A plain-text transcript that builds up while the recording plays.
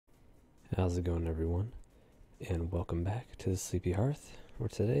How's it going, everyone? And welcome back to the Sleepy Hearth, where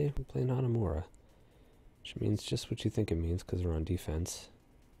today we're playing Hanamura, which means just what you think it means because we're on defense.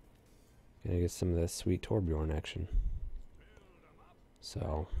 Gonna get some of that sweet Torbjorn action.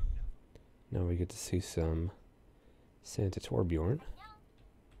 So, now we get to see some Santa Torbjorn.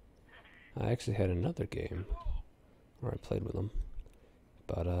 I actually had another game where I played with him,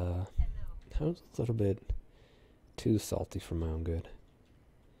 but I was a little bit too salty for my own good.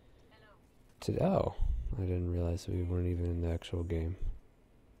 Oh, I didn't realize we weren't even in the actual game.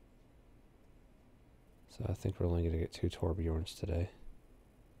 So I think we're only going to get 2 Torbjorns today.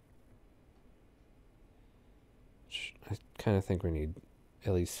 I kind of think we need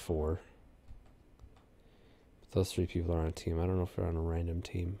at least 4. But those 3 people are on a team. I don't know if they're on a random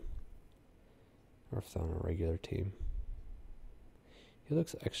team or if they're on a regular team. He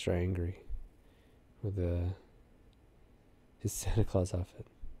looks extra angry with his Santa Claus outfit.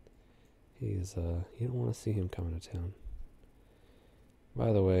 He's, you don't want to see him coming to town.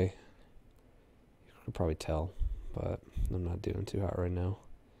 By the way, you could probably tell, but I'm not doing too hot right now.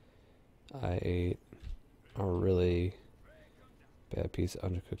 I ate a really bad piece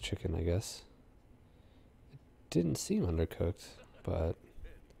of undercooked chicken, I guess. It didn't seem undercooked, but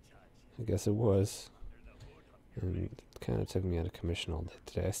I guess it was. And it kind of took me out of commission all day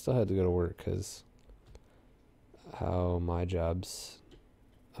today. I still had to go to work because how my job's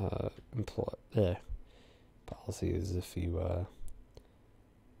policy is if if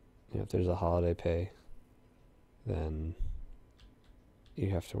there's a holiday pay, then you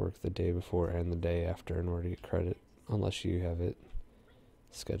have to work the day before and the day after in order to get credit, unless you have it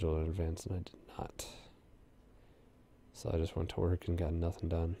scheduled in advance, and I did not. So I just went to work and got nothing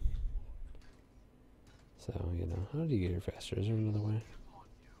done. So, how do you get here faster? Is there another way?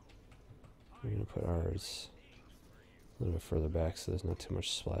 We're going to put ours a little bit further back so there's not too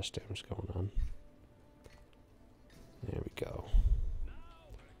much splash damage going on. There we go.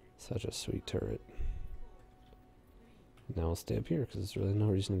 Such a sweet turret. Now we'll stay up here because there's really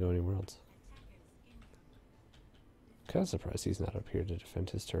no reason to go anywhere else. Kind of surprised he's not up here to defend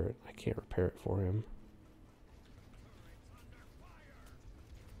his turret. I can't repair it for him.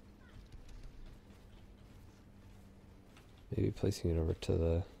 Maybe placing it over to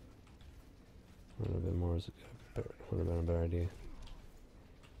the a little bit more would have been a better idea.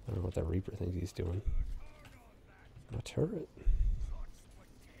 I don't know what that Reaper thinks he's doing. My turret.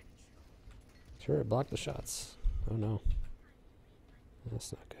 Turret, block the shots. Oh no.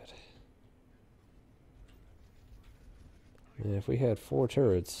 That's not good. Man, if we had 4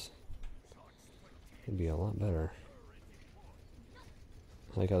 turrets, it'd be a lot better.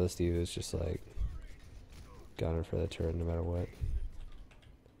 I like how the Steve is just like gunning for that turret no matter what.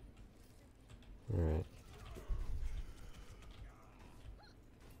 Alright.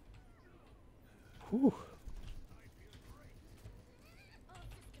 Whew.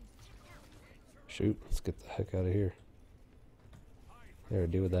 Shoot, let's get the heck out of here. There,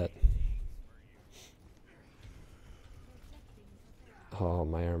 deal with that. Oh,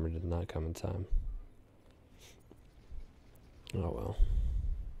 my armor did not come in time. Oh well.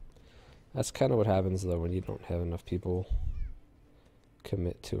 That's kind of what happens though when you don't have enough people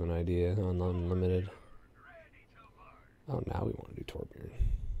commit to an idea on Unlimited. Oh, now we want to do Torbjorn.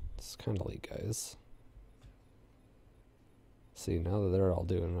 It's kind of late, guys. See, now that they're all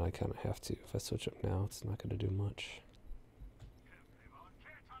doing it, I kind of have to. If I switch up now, it's not going to do much.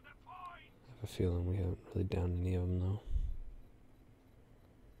 I have a feeling we haven't really downed any of them, though.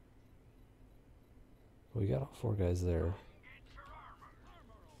 We got all 4 guys there,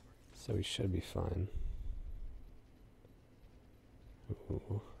 so we should be fine.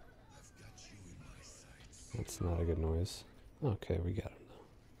 Ooh. That's not a good noise. Okay, we got him, though.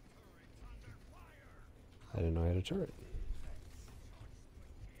 I didn't know I had a turret.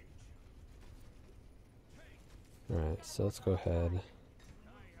 Alright, so let's go ahead,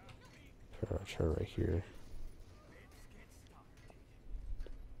 put our turret right here.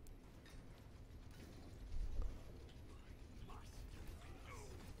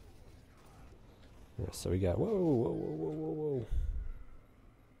 Yeah, so we got, whoa.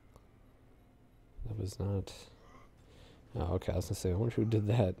 That was not, oh, okay, I was gonna say, I wonder who did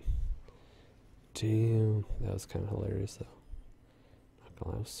that. Damn, that was kind of hilarious though. Not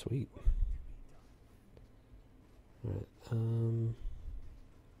gonna lie, that was sweet. Alright, I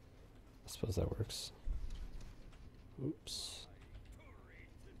suppose that works. Oops.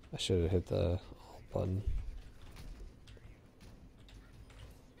 I should have hit the alt button.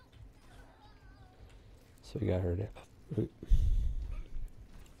 So we got her to...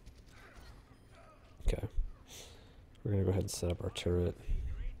 Okay. We're gonna go ahead and set up our turret.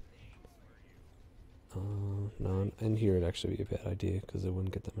 No, in here it'd actually be a bad idea because it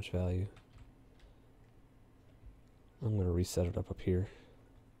wouldn't get that much value. I'm gonna reset it up here.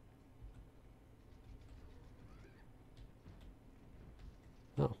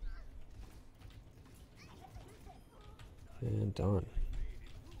 Oh. And done.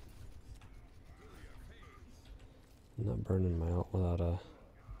 I'm not burning my ult without a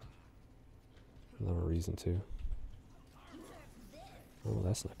reason to. Oh,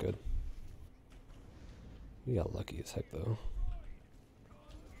 that's not good. We got lucky as heck though.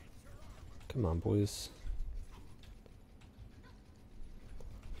 Come on, boys.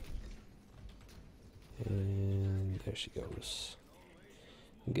 And there she goes.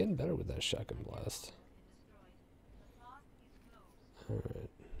 I'm getting better with that shotgun blast. Alright.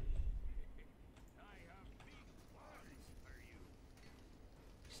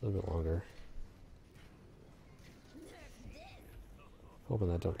 Just a little bit longer. Hoping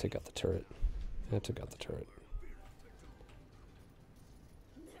that don't take out the turret. That took out the turret.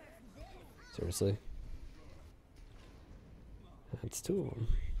 Seriously? That's two of them.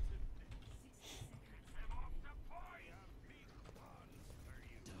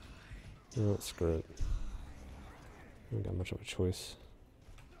 No, screw it. I don't got much of a choice.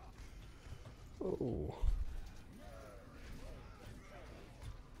 Oh.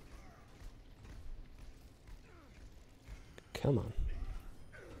 Come on.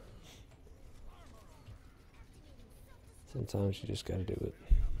 Sometimes you just gotta do it.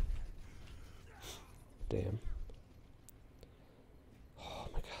 Damn. Oh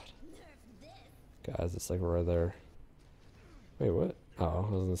my god. Guys, it's like right there. Wait, what? Oh,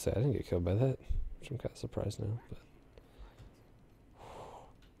 I was gonna say I didn't get killed by that. Which I'm kinda surprised now, but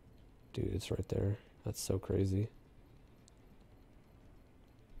dude, it's right there. That's so crazy.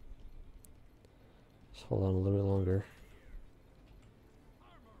 Just hold on a little bit longer.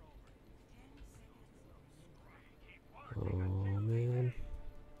 Oh man.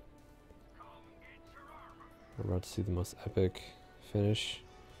 We're about to see the most epic finish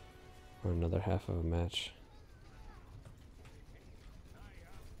or another half of a match.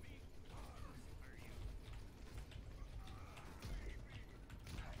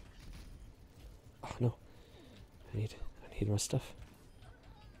 Oh no. I need more stuff.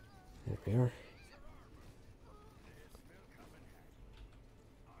 There we are.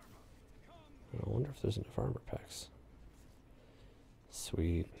 I wonder if there's enough armor packs.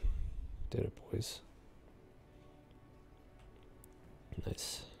 Sweet. Did it, boys.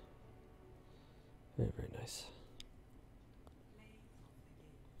 Nice. Very, very nice.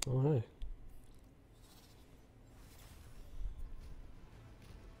 Oh, hi.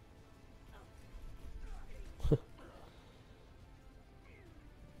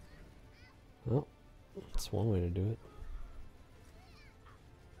 Well, that's one way to do it.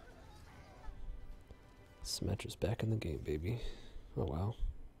 Symmetra's back in the game, baby. Oh, wow.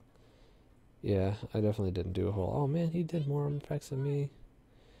 Yeah, I definitely didn't do a whole, oh man, he did more armor packs than me.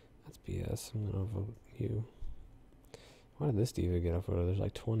 That's BS. I'm gonna vote you. Why did this diva get a photo? There's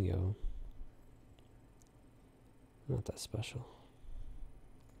like 20 of them. Not that special.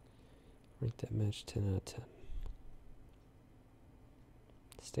 Rank that match 10 out of 10.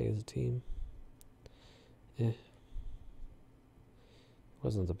 Stay as a team.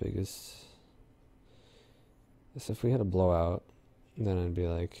 Wasn't the biggest. So if we had a blowout, then I'd be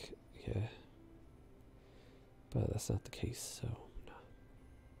like, yeah. But that's not the case, so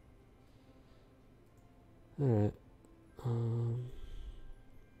no. Alright. I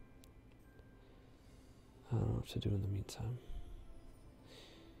don't know what to do in the meantime.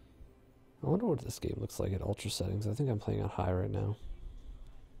 I wonder what this game looks like at ultra settings. I think I'm playing on high right now.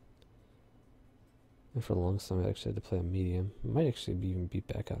 And for the longest time I actually had to play on medium. I might actually even be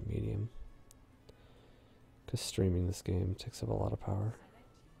back on medium. Because streaming this game takes up a lot of power.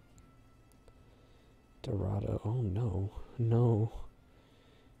 Dorado. Oh no. No.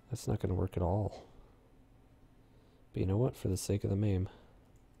 That's not going to work at all. But you know what? For the sake of the meme.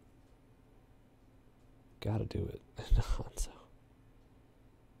 Gotta do it. Hanzo.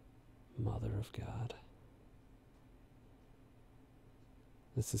 Mother of God.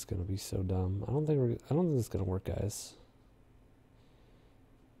 This is gonna be so dumb. I don't think this is gonna work, guys.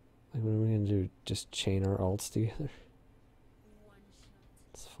 Like, what are we gonna do? Just chain our ults together?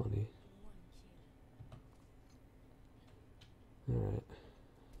 It's funny. Alright.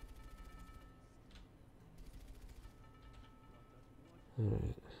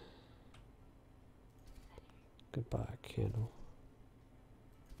 Alright. Goodbye, candle.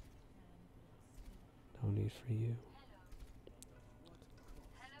 No need for you.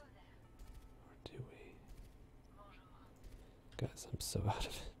 Or do we? Guys, I'm so out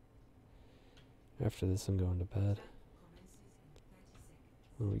of it. After this, I'm going to bed.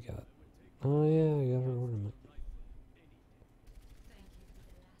 What do we got? Oh yeah, I got her ornament.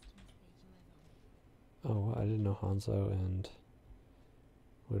 Oh, I didn't know Hanzo and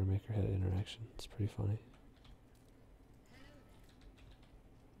Widowmaker had interaction. It's pretty funny.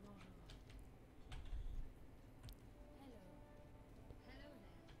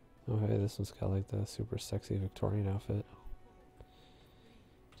 Oh hey, this one's got like the super sexy Victorian outfit.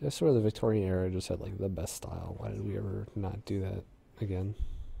 I swear the Victorian era just had like the best style. Why did we ever not do that again?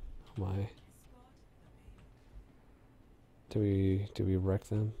 Oh my. Do we wreck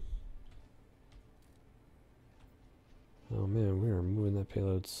them? Oh man, we are moving that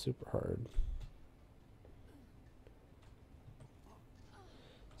payload super hard.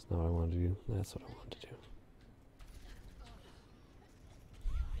 That's not what I wanted to do. That's what I wanted to do.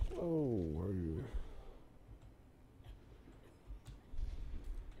 Oh, where are you?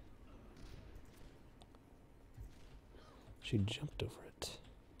 She jumped over it.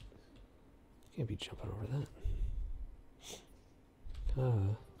 Can't be jumping over that.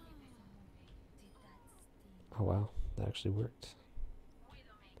 Oh wow, that actually worked.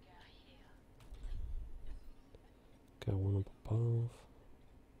 Got one up above.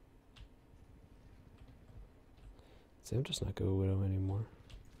 See, I'm just not Go Widow anymore.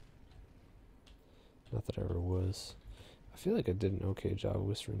 Not that I ever was. I feel like I did an okay job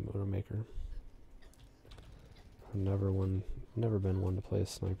whistling Widowmaker. I've never been one to play a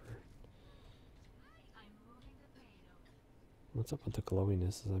sniper. What's up with the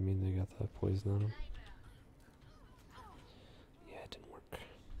glowiness? Does that mean they got that poison on them? Yeah, it didn't work.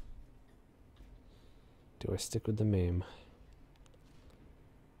 Do I stick with the MAME?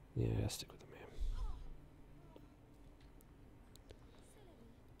 Yeah, I stick with the MAME.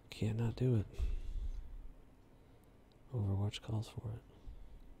 Can't not do it. Overwatch calls for it.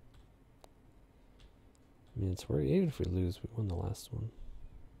 I mean, it's worth, even if we lose, we won the last one.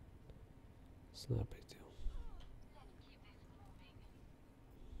 It's not a big deal.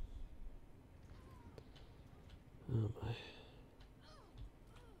 Oh my.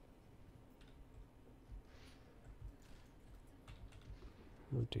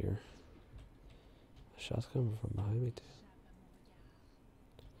 Oh dear. The shot's coming from behind me too.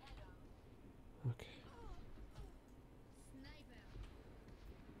 Okay.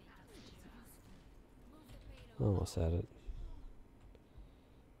 Almost had it.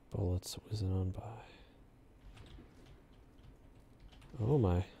 Bullets whizzing on by. Oh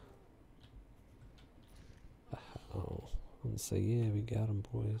my. Oh. I want to say, yeah, we got him,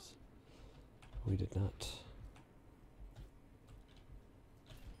 boys. We did not.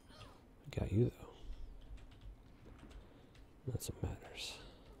 We got you, though. That's what matters.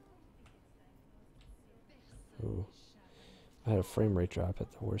 Ooh. I had a frame rate drop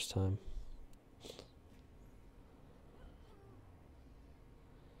at the worst time.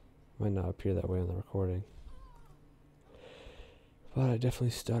 Might not appear that way on the recording. But I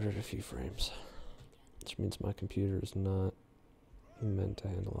definitely stuttered a few frames. Which means my computer is not meant to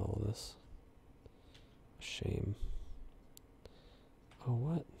handle all of this. Shame. Oh,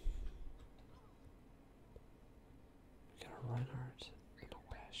 what? We got a Reinhardt and a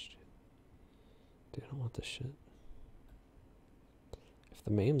Bastion. Dude, I don't want this shit. If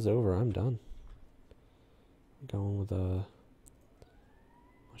the MAME's over, I'm done. I'm going with a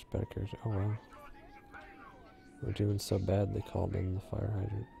much better character. Oh, wow. We're doing so bad they called in the fire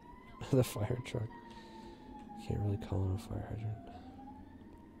hydrant. The fire truck. Can't really call in a fire hydrant.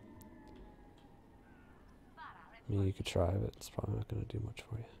 I mean, you could try, but it's probably not going to do much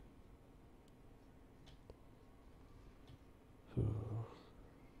for you. Ooh.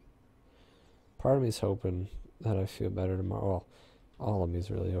 Part of me's hoping that I feel better tomorrow. Well, all of me's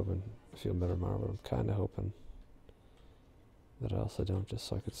really hoping I feel better tomorrow, but I'm kind of hoping that I also don't, just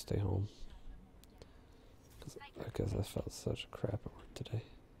so I could stay home. Because I felt such crap at work today.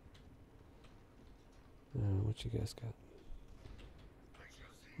 What you guys got?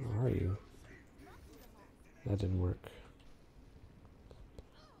 Where are you? That didn't work.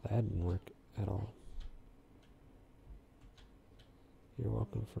 That didn't work at all. You're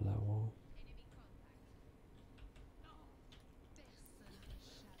welcome for that wall.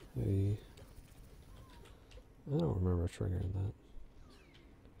 Hey. I don't remember triggering that.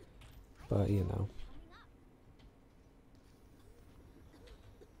 But, you know.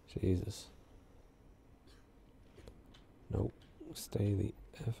 Jesus. Nope. Stay the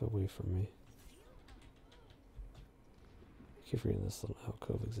F away from me. I keep forgetting this little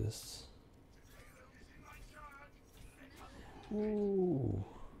alcove exists. Ooh.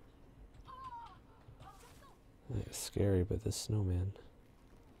 That's scary, but this snowman.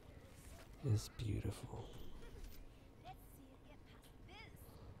 is beautiful.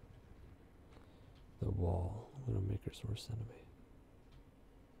 The wall, Widowmaker's worst enemy.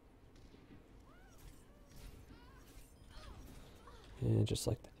 And just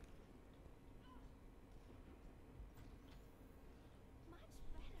like that.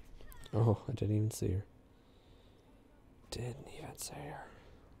 Oh, I didn't even see her. Didn't even see her.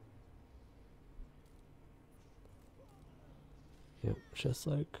 Yep, just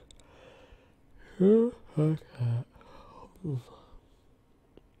like her. Come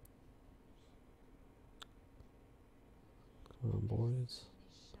on, boys.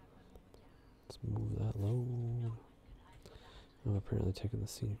 Let's move that low. I'm apparently taking the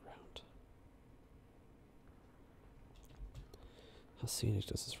scenic route. How scenic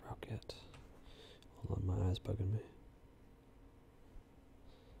does this route get? Hold on, my eye's bugging me.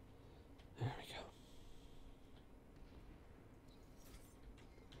 There we go.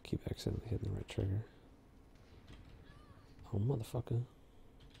 Keep accidentally hitting the right trigger. Oh, motherfucker.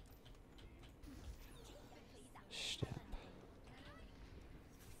 Step.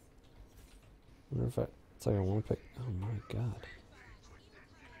 I wonder if it's like I want to pick. Oh my god.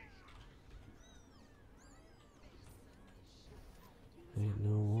 Ain't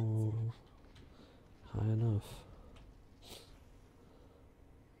no wall high enough.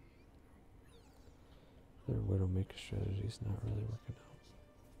 Their Widowmaker strategy's not really working out.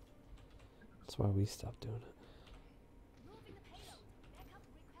 That's why we stopped doing it.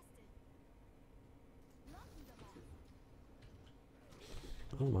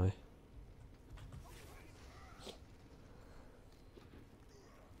 Oh my.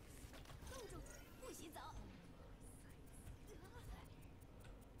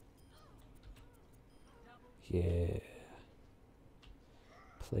 Yeah.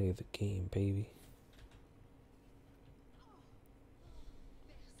 Play the game, baby.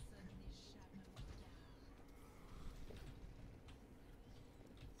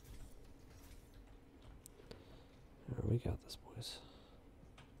 Alright, we got this, boys.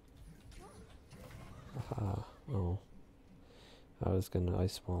 Aha. Oh. I was gonna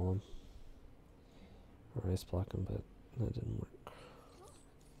ice wall him. Or ice block him, but that didn't work.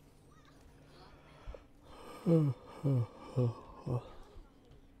 Oh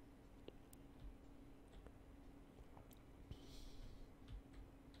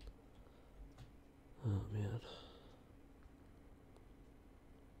man.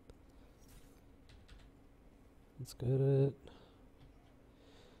 Let's get it.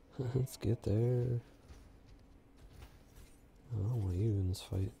 Let's get there. I don't want you in this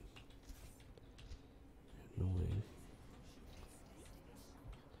fight. You're annoying.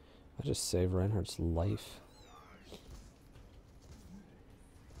 I just saved Reinhardt's life.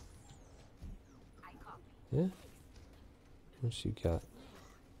 Yeah? What you got?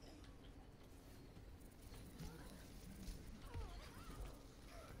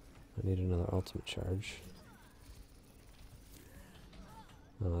 I need another ultimate charge.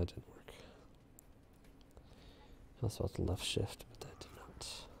 No, that didn't work. I was about to left shift, but that did not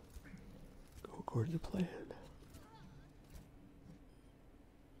go according to plan.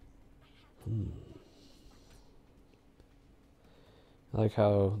 I like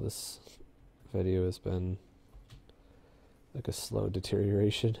how this video has been like a slow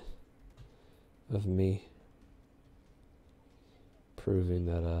deterioration of me proving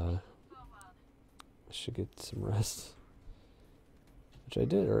that I should get some rest, which I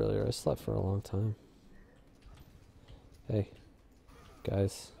did earlier. I slept for a long time. Hey,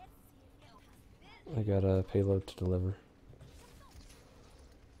 guys, I got a payload to deliver.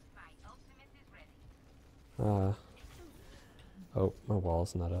 Oh, my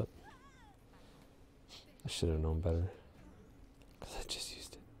wall's not up. I should have known better, because I just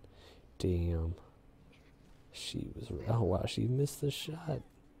used it. Damn. She was, oh wow, she missed the shot.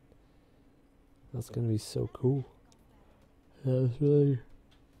 That's gonna be so cool. Yeah, it's really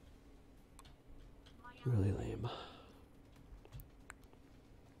lame.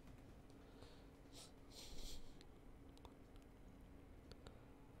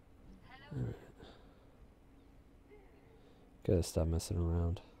 Alright. Gotta stop messing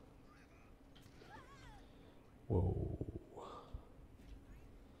around. Whoa.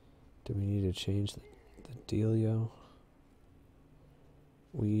 Do we need to change the dealio?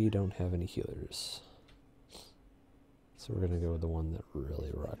 We don't have any healers. So we're gonna go with the one that really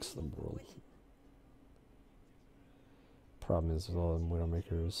rocks the world. Problem is with all them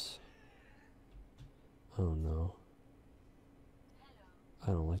Widowmakers. Oh no. I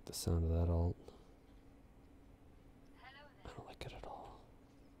don't like the sound of that ult. I don't like it at all.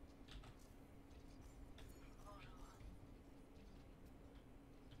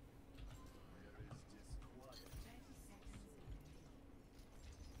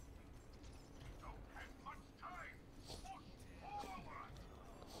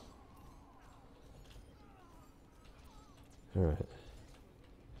 Alright.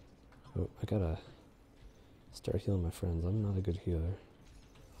 Oh, I gotta start healing my friends. I'm not a good healer.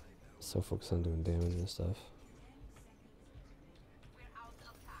 I'm so focused on doing damage and stuff.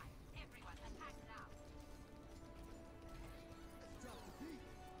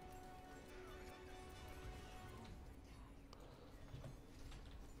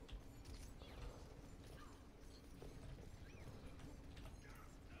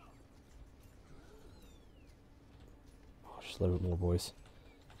 Oh, just a little bit more, boys.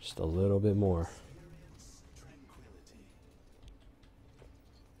 Just a little bit more.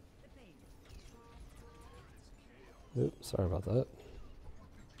 Oops, sorry about that.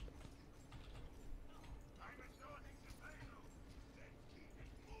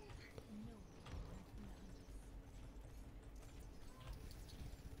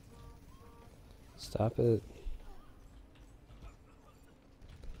 Stop it.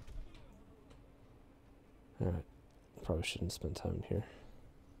 Alright. Probably shouldn't spend time in here.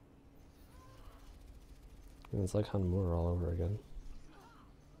 And it's like Hanamura all over again.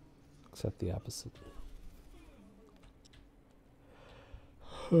 Except the opposite.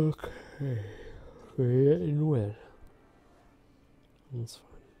 Okay. We're getting win. That's fine.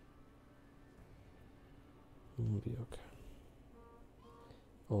 We'll be okay.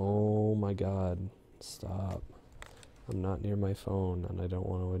 Oh my god. Stop. I'm not near my phone and I don't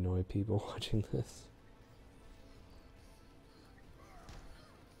want to annoy people watching this.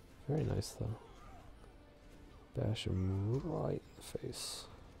 Very nice though. Bash him right in the face.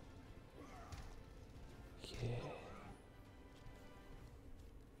 Yeah.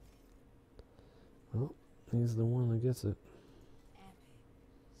 Well, he's the one that gets it.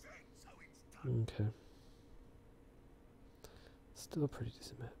 Okay. Still a pretty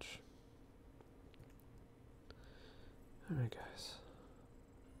decent match. Alright guys.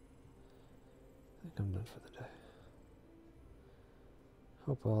 I think I'm done for the day.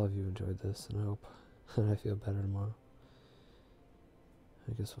 Hope all of you enjoyed this, and I hope that I feel better tomorrow.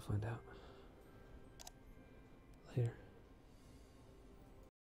 I guess we'll find out. Later.